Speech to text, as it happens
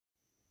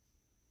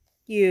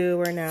You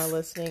are now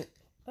listening.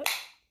 Oh,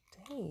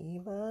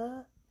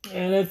 Diva.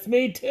 And it's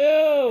me too.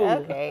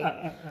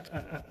 Okay.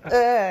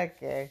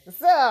 Okay.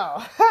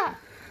 So,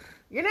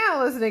 you're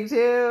now listening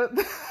to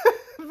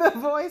the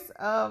voice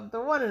of the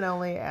one and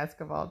only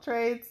Ask of All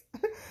Trades,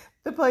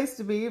 the place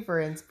to be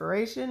for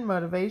inspiration,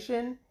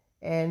 motivation,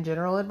 and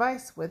general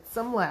advice with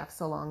some laughs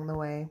along the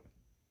way.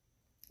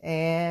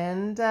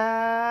 And,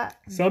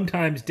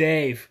 Sometimes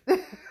Dave.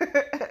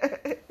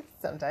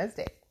 Sometimes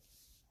Dave.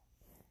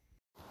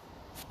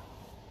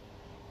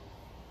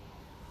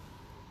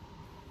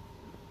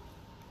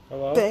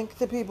 Hello? Thank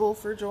the people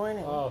for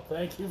joining. Oh,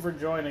 thank you for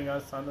joining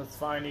us on this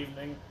fine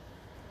evening.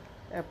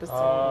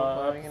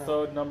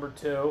 Episode number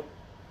 2.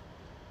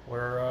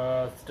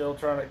 We're still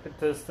trying to get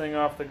this thing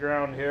off the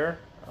ground here.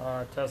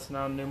 Testing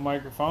out a new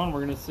microphone.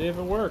 We're going to see if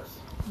it works.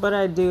 But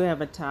I do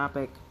have a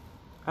topic.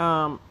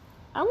 I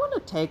want to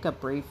take a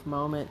brief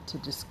moment to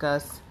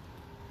discuss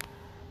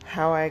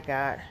how I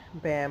got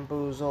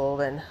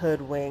bamboozled and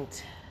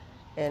hoodwinked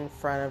in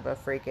front of a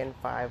freaking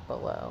Five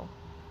Below.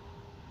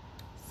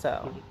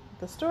 So,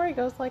 the story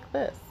goes like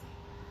this.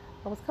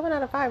 I was coming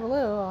out of Five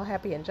Below all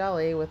happy and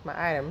jolly with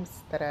my items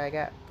that I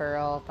got for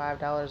all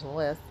 $5 on the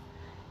list.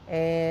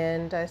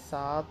 And I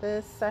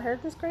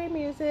heard this great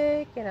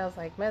music, and I was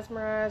like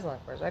mesmerized. I'm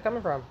like, where's that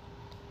coming from?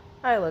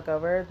 I look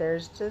over,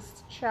 there's just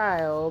a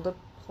child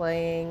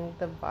playing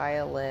the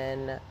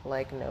violin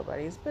like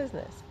nobody's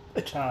business.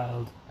 A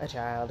child.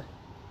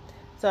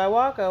 So I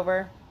walk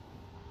over,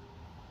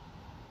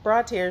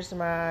 brought tears to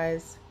my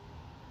eyes.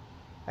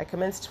 I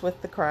commenced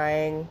with the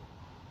crying,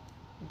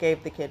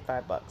 gave the kid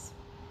 $5.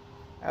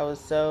 I was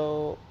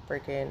so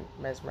freaking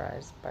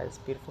mesmerized by this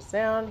beautiful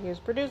sound he was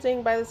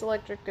producing by this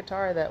electric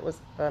violin that was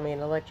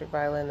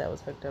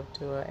hooked up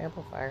to an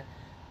amplifier.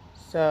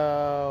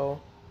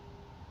 So,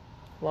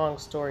 long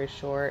story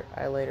short,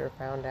 I later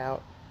found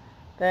out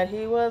that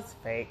he was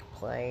fake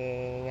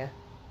playing.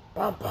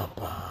 Bum, bum,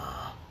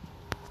 bum.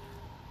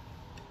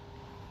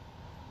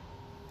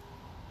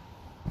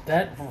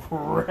 That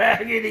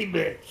raggedy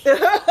bitch.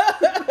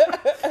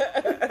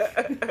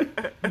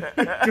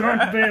 Darn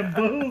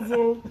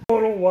bamboozled.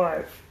 Total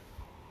wife.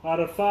 Out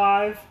of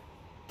 5,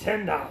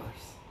 $10.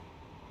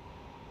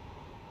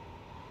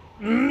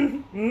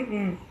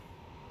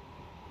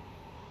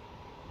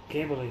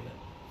 Can't believe it.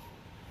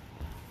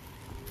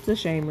 It's a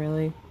shame,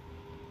 really.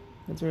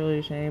 It's really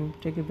a shame.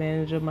 Took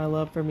advantage of my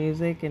love for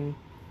music, and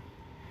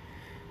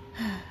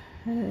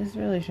it's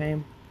really a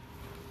shame.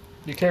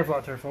 Be careful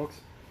out there,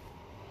 folks.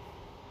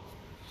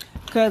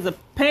 Because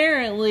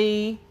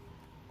apparently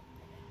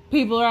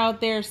people are out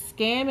there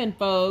scamming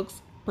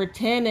folks,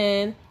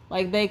 pretending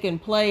like they can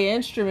play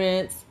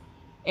instruments,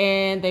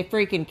 and they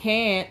freaking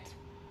can't.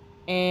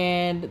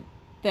 And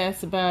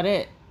that's about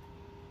it.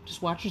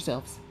 Just watch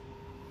yourselves.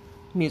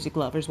 Music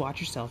lovers, watch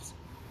yourselves.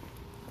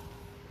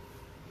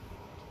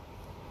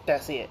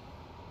 That's it.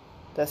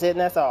 That's it and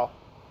that's all.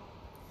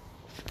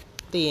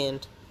 The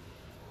end.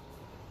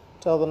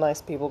 Tell the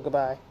nice people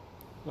goodbye.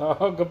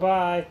 Oh,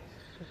 goodbye.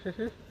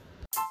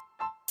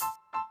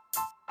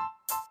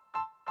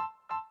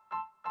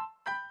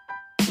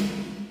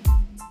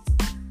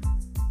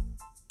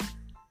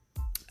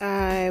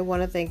 I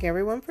want to thank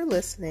everyone for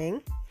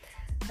listening.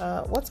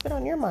 What's been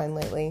on your mind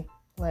lately?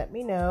 Let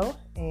me know,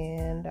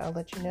 and I'll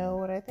let you know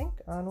what I think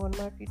on one of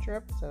my future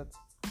episodes.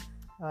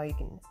 You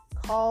can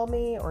call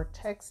me or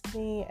text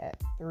me at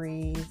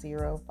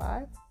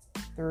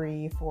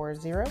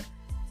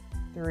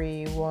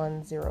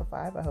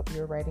 305-340-3105. I hope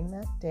you're writing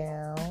that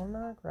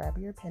down. Grab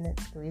your pen.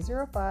 It's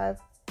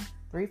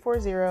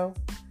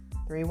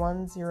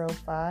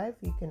 305-340-3105.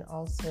 You can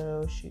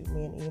also shoot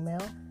me an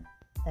email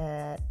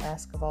at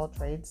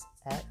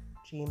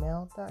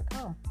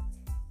askofalltrades@gmail.com.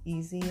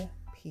 Easy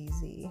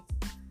peasy,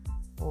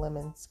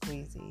 lemon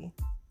squeezy.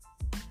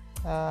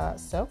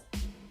 So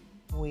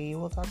we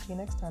will talk to you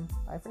next time.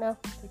 Bye for now.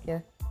 Take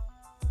care.